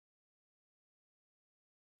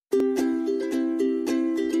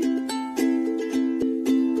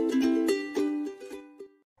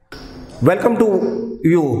Welcome to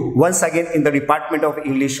you once again in the Department of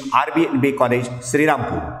English, RBNB College,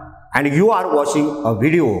 Srirampur, and you are watching a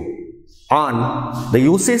video on the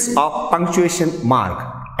uses of punctuation mark,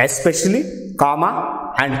 especially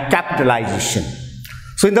comma and capitalization.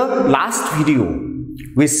 So in the last video,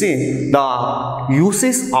 we seen the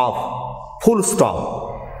uses of full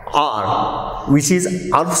stop, or which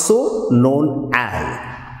is also known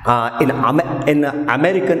as in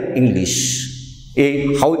American English,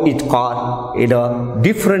 how it called in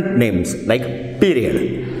different names like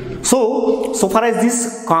period. So far as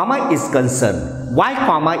this comma is concerned, why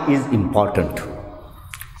comma is important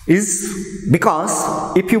is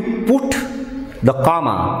because if you put the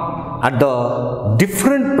comma at the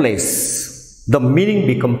different place, the meaning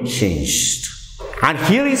becomes changed. And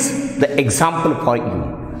here is the example for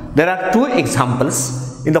you. There are two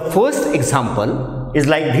examples. In the first example is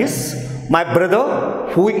like this: my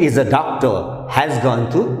brother, who is a doctor, has gone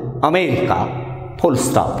to America, full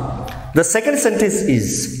stop. The second sentence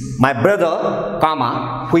is, my brother,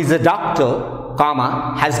 comma, who is a doctor,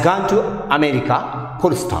 comma, has gone to America,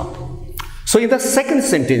 full stop. So in the second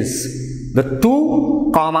sentence, the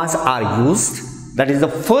two commas are used. That is, the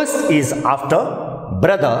first is after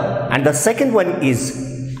brother and the second one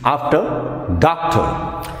is after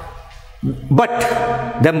doctor.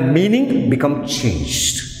 But the meaning becomes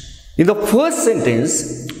changed. In the first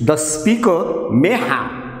sentence, the speaker may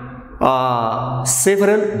have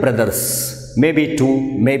several brothers, maybe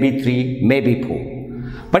two, maybe three, maybe four.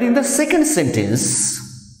 But in the second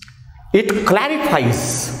sentence, it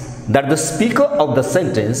clarifies that the speaker of the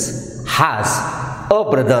sentence has a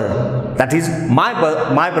brother, that is my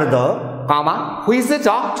brother, comma, who is a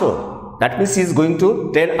doctor. That means he is going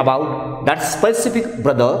to tell about that specific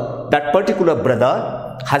brother, that particular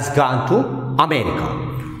brother has gone to America.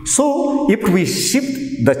 So if we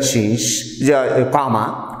shift the change,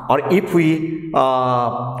 comma, or if we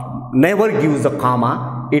never use the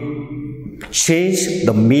comma, it changes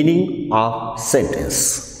the meaning of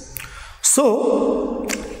sentence. So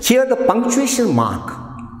here the punctuation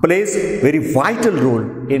mark plays very vital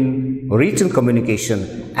role in written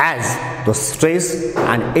communication, as the stress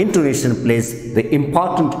and intonation plays the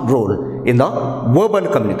important role in the verbal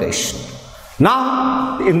communication.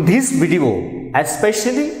 Now in this video,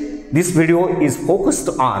 especially this video is focused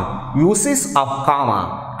on uses of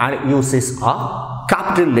comma and uses of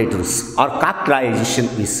capital letters or capitalization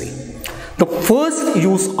we say. The first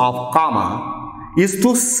use of comma is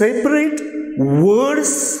to separate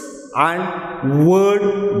words and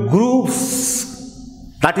word groups.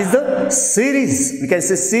 That is the series, we can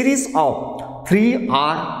say series of three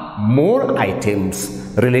or more items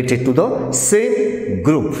related to the same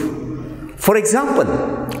group. For example,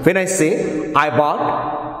 when I say I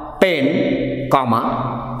bought pen,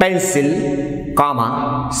 comma, pencil,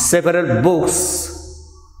 comma, several books,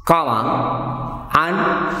 comma,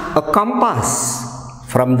 and a compass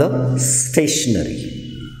from the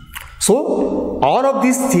stationery. So all of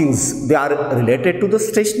these things, they are related to the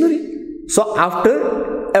stationery. So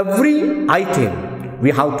after every item,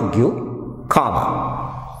 we have to give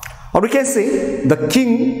comma. Or we can say the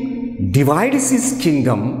king divides his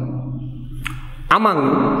kingdom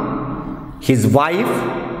among his wife,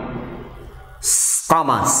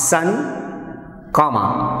 comma, son,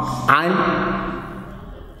 comma, and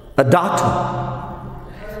a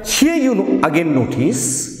daughter. Here you again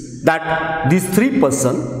notice that these three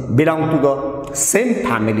persons belong to the same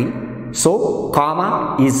family. So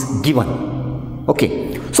comma is given.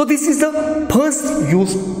 Okay. So this is the first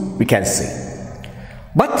use we can say.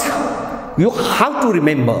 But you have to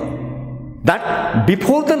remember that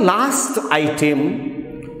before the last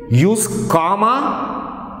item, use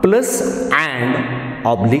comma plus and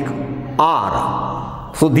oblique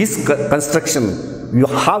or. So this construction you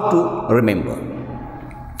have to remember.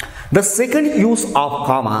 The second use of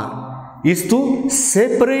comma is to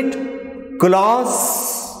separate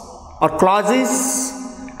clause or clauses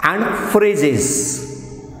and phrases.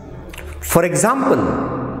 For example,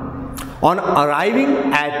 on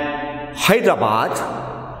arriving at Hyderabad,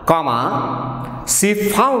 comma, she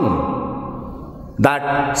found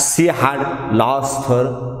that she had lost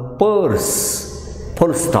her purse,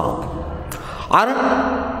 full stop.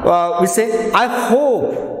 Or we say, I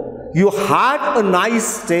hope you had a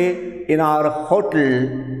nice stay in our hotel,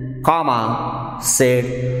 comma,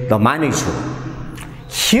 said the manager.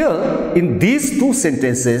 Here in these two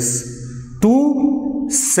sentences, two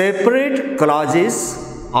separate clauses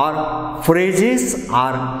or phrases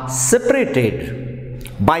are separated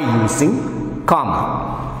by using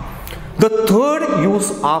comma. The third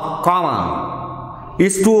use of comma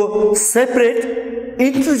is to separate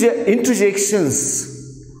interjections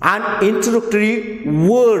and introductory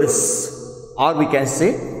words, or we can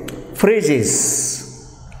say phrases.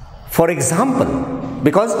 For example,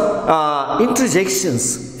 because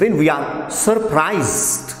interjections, when we are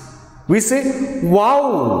surprised, we say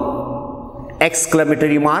wow,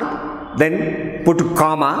 exclamatory mark, then put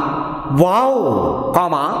comma, wow,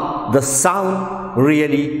 comma, the sound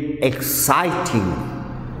really exciting.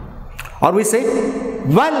 Or we say,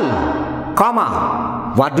 well,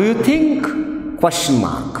 comma, what do you think, question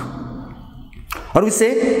mark. Or we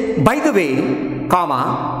say, by the way,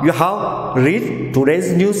 comma, you have read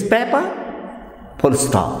today's newspaper, full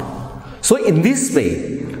stop. So in this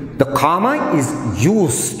way, the comma is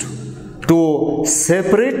used to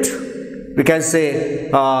separate, we can say,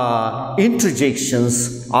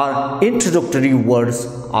 interjections or introductory words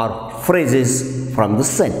or phrases from the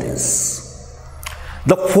sentence.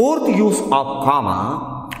 The fourth use of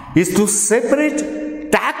comma is to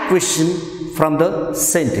separate tag question from the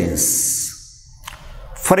sentence.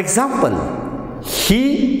 For example,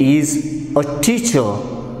 he is a teacher,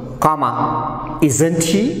 comma, isn't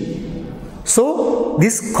he? So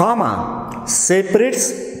this comma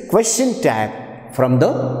separates question tag from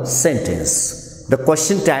the sentence. The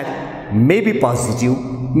question tag may be positive,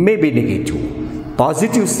 may be negative.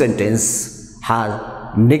 Positive sentence has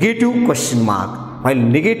negative question mark, while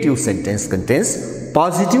negative sentence contains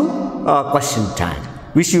positive question tag,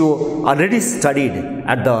 which you already studied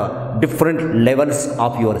at the different levels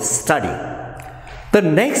of your study. The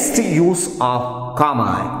next use of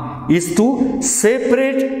comma is to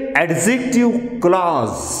separate adjective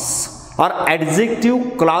clause or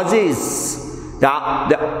adjective clauses if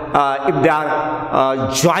they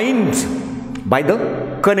are joined by the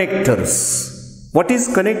connectors. What is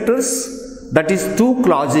connectors? That is, two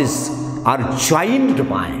clauses are joined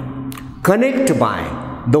by, connect by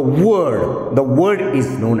the word. The word is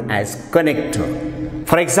known as connector.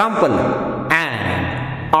 For example,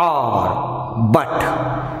 and, or, but.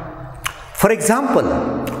 For example,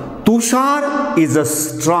 Tushar is a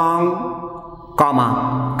strong,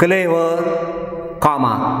 comma, clever,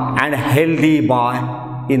 comma, and healthy boy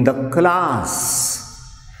in the class.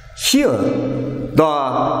 Here,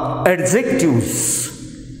 the adjectives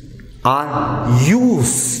are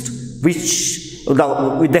used with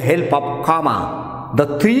the help of comma.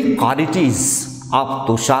 The three qualities of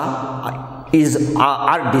Tushar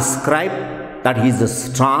are described, that he is a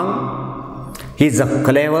strong, he is a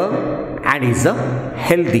clever, and he is a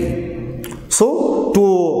healthy. So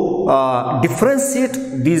to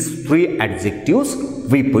differentiate these three adjectives,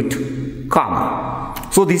 we put comma.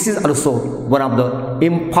 So this is also one of the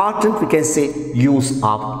important, we can say, use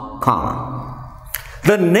of comma.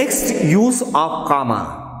 The next use of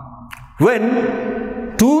comma,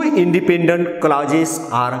 when two independent clauses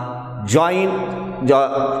are joins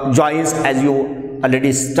as you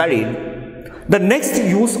already studied, the next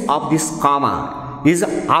use of this comma is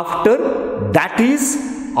after that is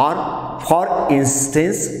or for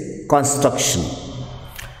instance construction.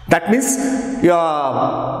 That means you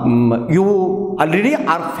already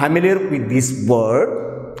are familiar with this word,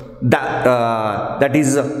 that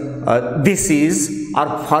is this is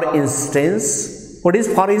or for instance. What is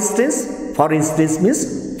for instance? For instance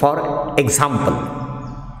means for example.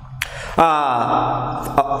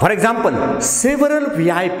 For example, several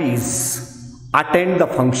VIPs attend the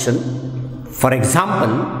function. For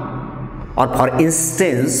example, or for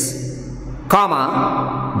instance,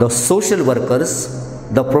 comma, the social workers,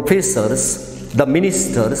 the professors, the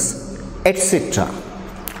ministers, etc.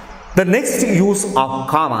 The next use of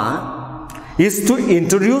comma is to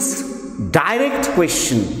introduce direct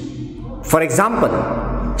question. For example,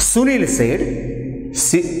 Sunil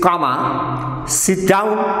said, comma, sit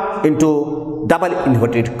down, into double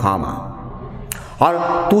inverted comma. Or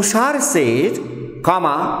Tushar said,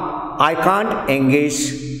 comma, I can't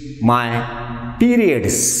engage my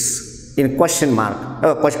periods, in question mark,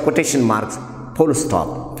 quotation marks, full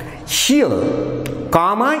stop. Here,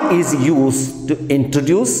 comma is used to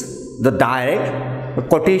introduce the direct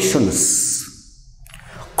quotations.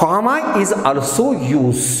 Comma is also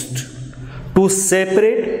used to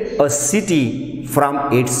separate a city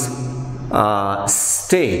from its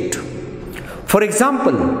state. For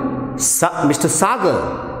example, Mr.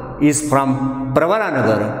 Sagar is from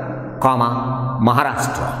Pravaranagar, comma,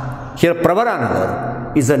 Maharashtra. Here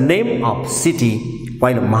Pravaranagar is a name of city,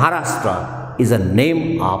 while Maharashtra is a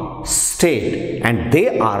name of state, and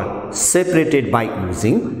they are separated by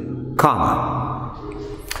using comma.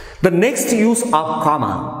 The next use of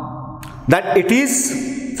comma, that it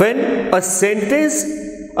is when a sentence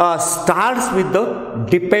starts with the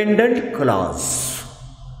dependent clause.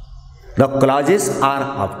 The clauses are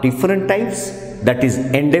of different types. that is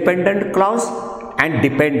independent clause and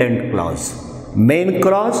dependent clause, main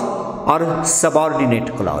clause or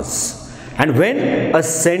subordinate clause. And when a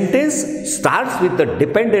sentence starts with the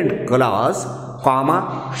dependent clause,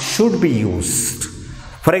 comma should be used.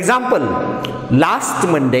 For example, last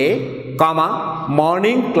Monday, comma,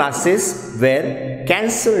 morning classes were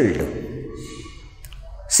cancelled.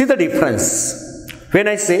 See the difference. When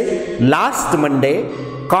I say last Monday,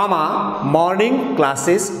 comma, morning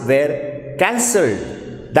classes were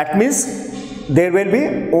cancelled, that means there will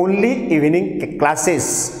be only evening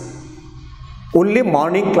classes. Only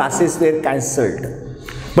morning classes were cancelled.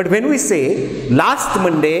 But when we say last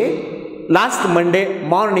Monday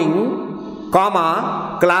morning,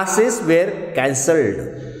 comma, classes were cancelled,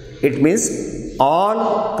 it means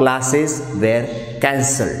all classes were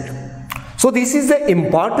cancelled. So this is the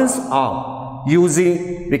importance of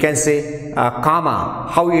using, we can say, comma,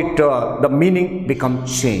 how it the meaning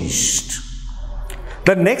becomes changed.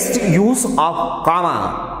 The next use of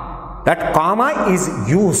comma, that comma is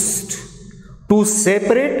used to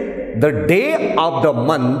separate the day of the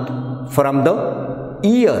month from the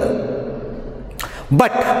year.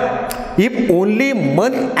 But if only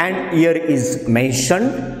month and year is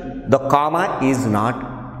mentioned, the comma is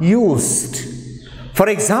not used. For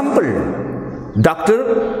example,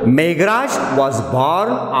 Dr. Meghraj was born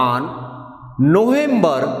on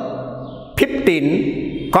November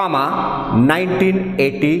 15,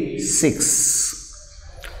 1986.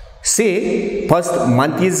 See, first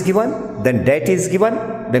month is given, then date is given,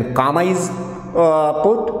 then comma is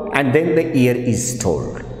put, and then the year is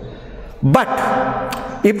told. But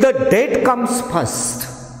if the date comes first,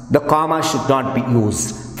 the comma should not be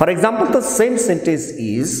used. For example, the same sentence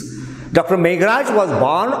is, Dr. Meghraj was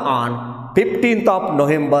born on 15th of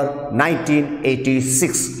November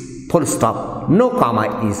 1986, full stop, no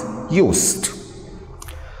comma is used.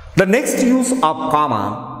 The next use of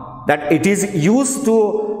comma, that it is used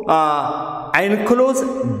to enclose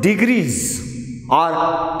degrees or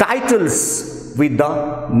titles with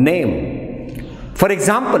the name. For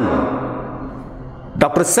example,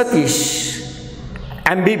 Dr. Satish,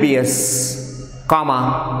 MBBS,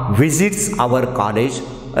 comma, visits our college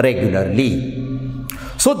regularly.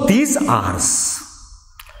 So these are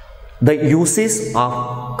the uses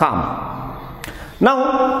of comma.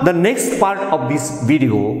 Now the next part of this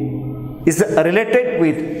video is related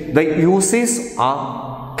with the uses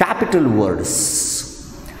of capital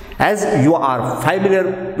words. As you are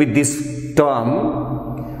familiar with this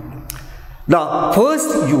term, the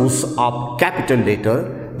first use of capital letter,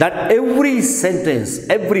 that every sentence,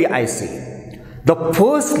 every essay, the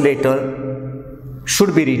first letter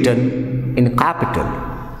should be written in capital.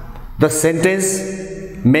 The sentence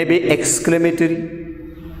may be exclamatory,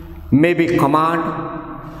 may be command,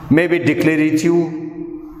 may be declarative,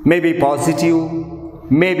 may be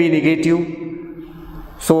positive, may be negative.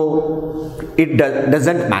 So it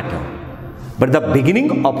doesn't matter. But the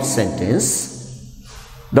beginning of sentence,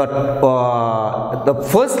 the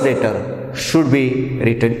first letter should be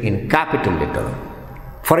written in capital letter.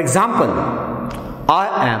 For example, I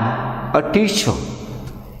am a teacher.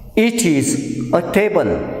 It is a table.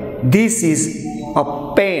 This is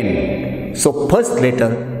a pen. So first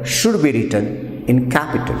letter should be written in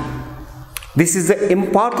capital. This is the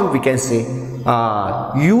important, we can say,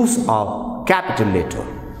 use of capital letter.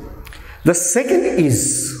 The second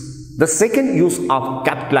use of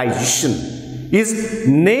capitalization is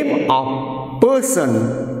name of person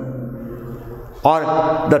or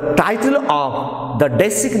the title of the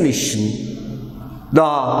designation,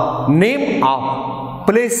 the name of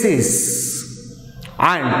places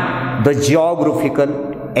and the geographical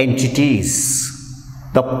entities.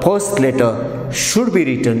 The first letter should be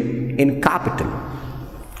written in capital.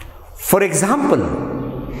 For example,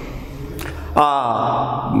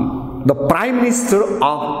 the Prime Minister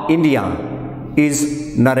of India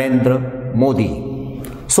is Narendra Modi.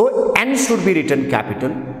 So N should be written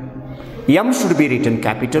capital, M should be written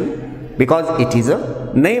capital because it is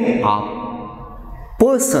a name of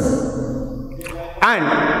person.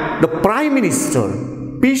 And the Prime Minister,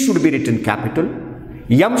 P should be written capital,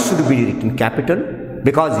 M should be written capital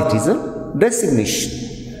because it is a designation.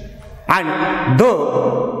 And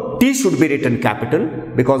the T should be written capital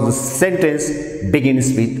because the sentence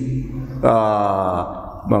begins with the.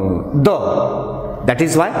 That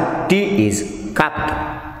is why T is capital.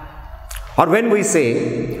 Or when we say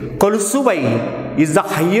Kalsubai is the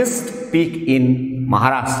highest peak in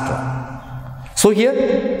Maharashtra. So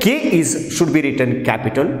here K should be written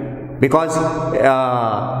capital because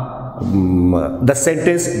the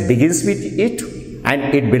sentence begins with it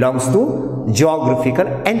and it belongs to geographical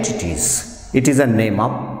entities. It is a name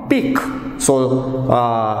of peak. So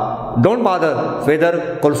don't bother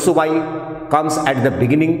whether Kolsubai comes at the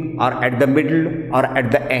beginning or at the middle or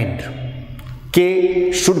at the end.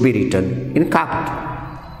 K should be written in capital.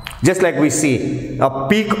 Just like we see a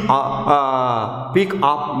peak of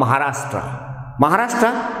Maharashtra.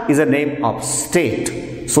 Maharashtra is a name of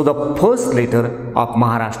state. So the first letter of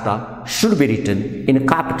Maharashtra should be written in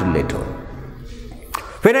capital letter.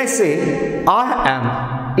 When I say I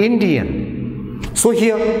am Indian, so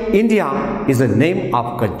here India is a name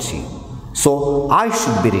of country. So I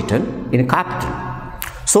should be written in capital.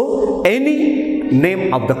 So any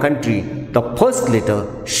name of the country, the first letter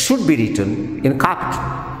should be written in capital.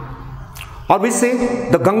 Or we say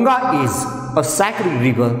the Ganga is a sacred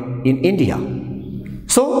river in India.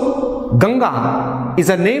 So Ganga is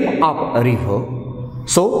a name of a river.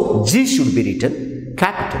 So G should be written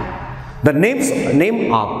capital. The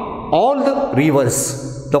name of all the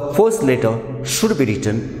rivers, the first letter should be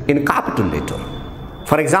written in capital letter.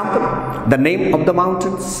 For example, the name of the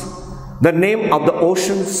mountains, the name of the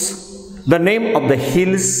oceans, the name of the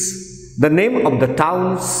hills, the name of the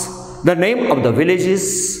towns, the name of the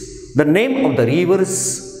villages, the name of the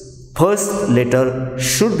rivers, first letter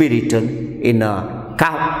should be written in a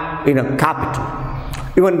capital.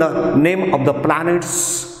 Even the name of the planets,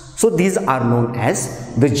 so these are known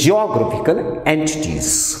as the geographical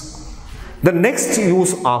entities. The next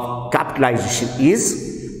use of capitalization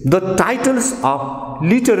is the titles of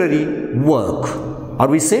literary work, or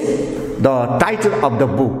we say the title of the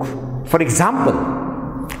book. For example,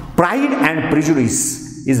 Pride and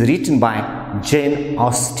Prejudice is written by Jane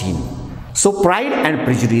Austen. So Pride and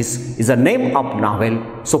Prejudice is a name of novel.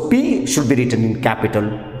 So P should be written in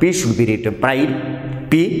capital. P should be written Pride,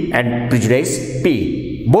 P, and Prejudice,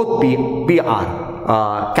 P. Both P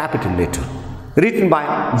are capital letter. Written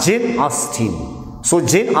by Jane Austen. So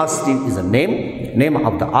Jane Austen is a name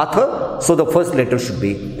of the author. So the first letter should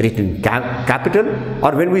be written in capital.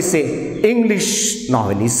 Or when we say English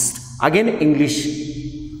novelist, again English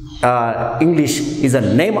is a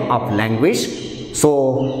name of language.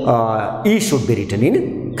 So E should be written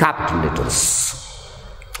in capital letters.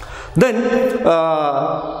 Then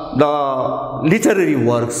the literary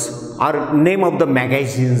works are name of the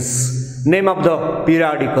magazines, name of the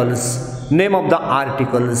periodicals, name of the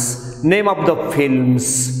articles, name of the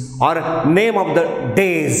films, or name of the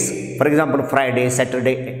days. For example, Friday,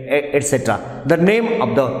 Saturday, etc. The name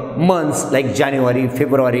of the months like January,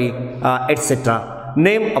 February, etc.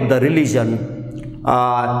 Name of the religion,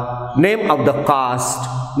 name of the caste,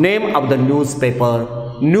 name of the newspaper,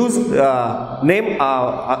 name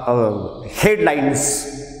headlines.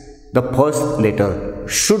 The first letter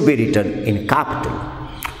should be written in capital.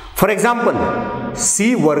 For example,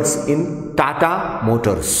 C works in Tata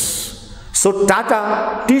Motors. So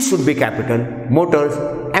Tata, T should be capital, Motors,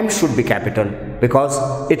 M should be capital, because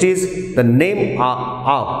it is the name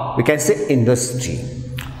of, we can say, industry.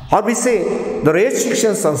 Or we say the Rayat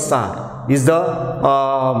Shikshan Sanstha is the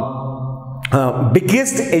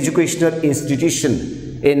biggest educational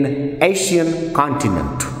institution in Asian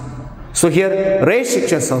continent. So here Rayat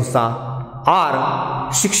Shikshan Sanstha or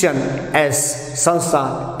Shikshan S,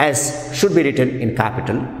 Sanstha S should be written in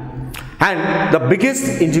capital. And the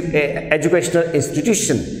biggest educational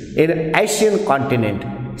institution in Asian continent.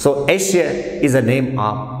 So Asia is a name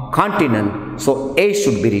of continent. So A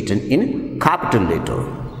should be written in capital letter.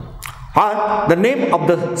 Or the name of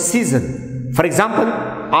the season. For example,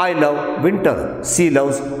 I love winter, she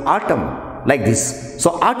loves autumn, like this.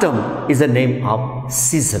 So autumn is the name of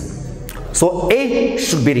season. So A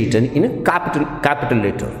should be written in capital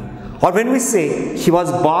letter. Or when we say he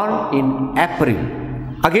was born in April,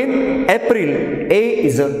 again April, A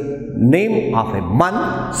is a name of a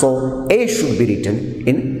month, so A should be written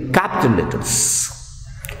in capital letters.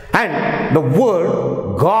 And the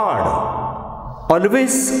word God,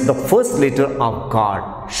 always the first letter of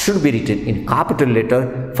God should be written in capital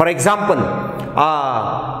letter. For example,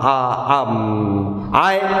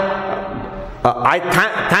 I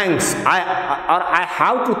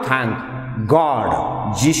have to thank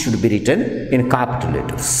God. G should be written in capital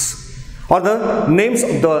letters. Or the names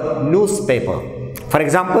of the newspaper. For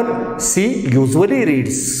example, C usually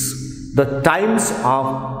reads the Times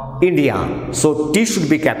of India. So T should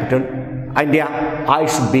be capital. India, I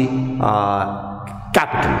should be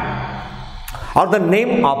capital. Or the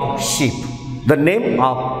name of ship, the name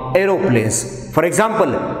of aeroplanes. For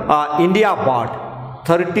example, India bought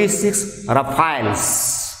 36 Rafales.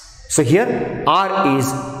 So here R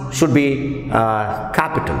should be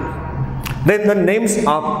capital. Then the names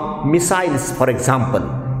of missiles, for example,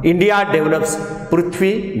 India develops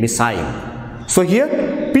Prithvi missile. So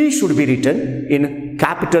here P should be written in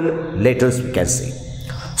capital letters, we can say.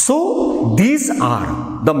 So these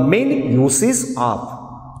are the main uses of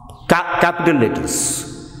capital letters.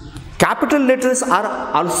 Capital letters are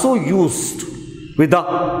also used with the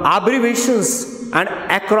abbreviations and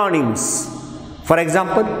acronyms. For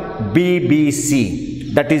example,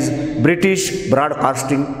 BBC, that is British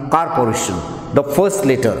Broadcasting Corporation. The first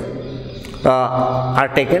letter are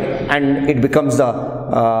taken and it becomes the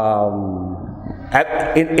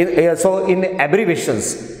so in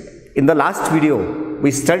abbreviations. In the last video,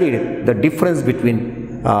 we studied the difference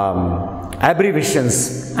between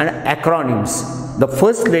abbreviations and acronyms. The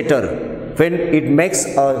first letter, when it makes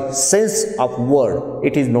a sense of word,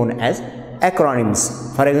 it is known as acronyms.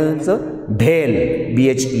 For example, BHEL,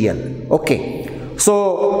 B-H-E-L. Okay. So,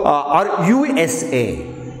 or USA,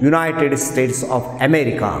 United States of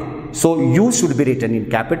America. So, U should be written in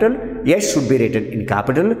capital, S should be written in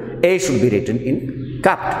capital, A should be written in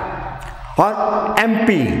capital. Or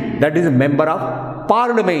MP, that is a member of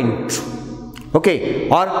Parliament. Okay,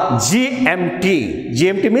 or GMT.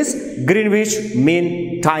 GMT means Greenwich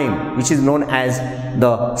Mean Time, which is known as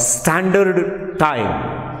the standard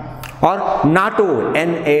time. Or NATO,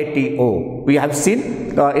 NATO. We have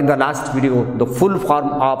seen in the last video the full form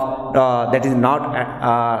of that is not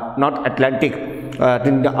Atlantic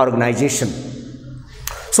in the organization.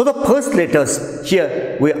 So the first letters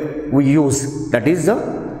here we use, that is the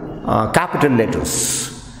capital letters.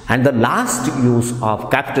 And the last use of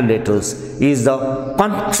capital letters is the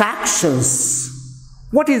contractions.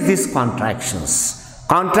 What is this contractions?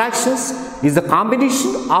 Contractions is the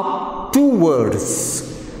combination of two words.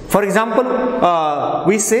 For example,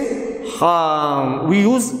 we say, we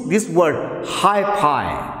use this word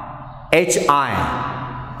hi-fi, H-I,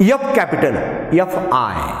 F capital,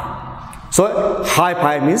 F-I. So,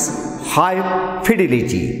 hi-fi means high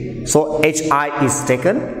fidelity. So, H-I is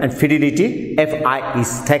taken and fidelity, F-I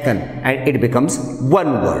is taken and it becomes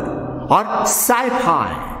one word. Or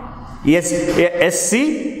sci-fi,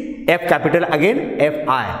 S-C, F capital again,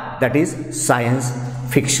 F-I, that is science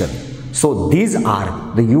fiction. So, these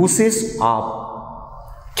are the uses of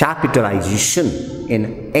capitalization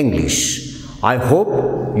in English. I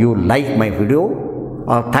hope you like my video.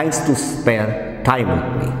 Thanks to spare time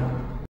with me.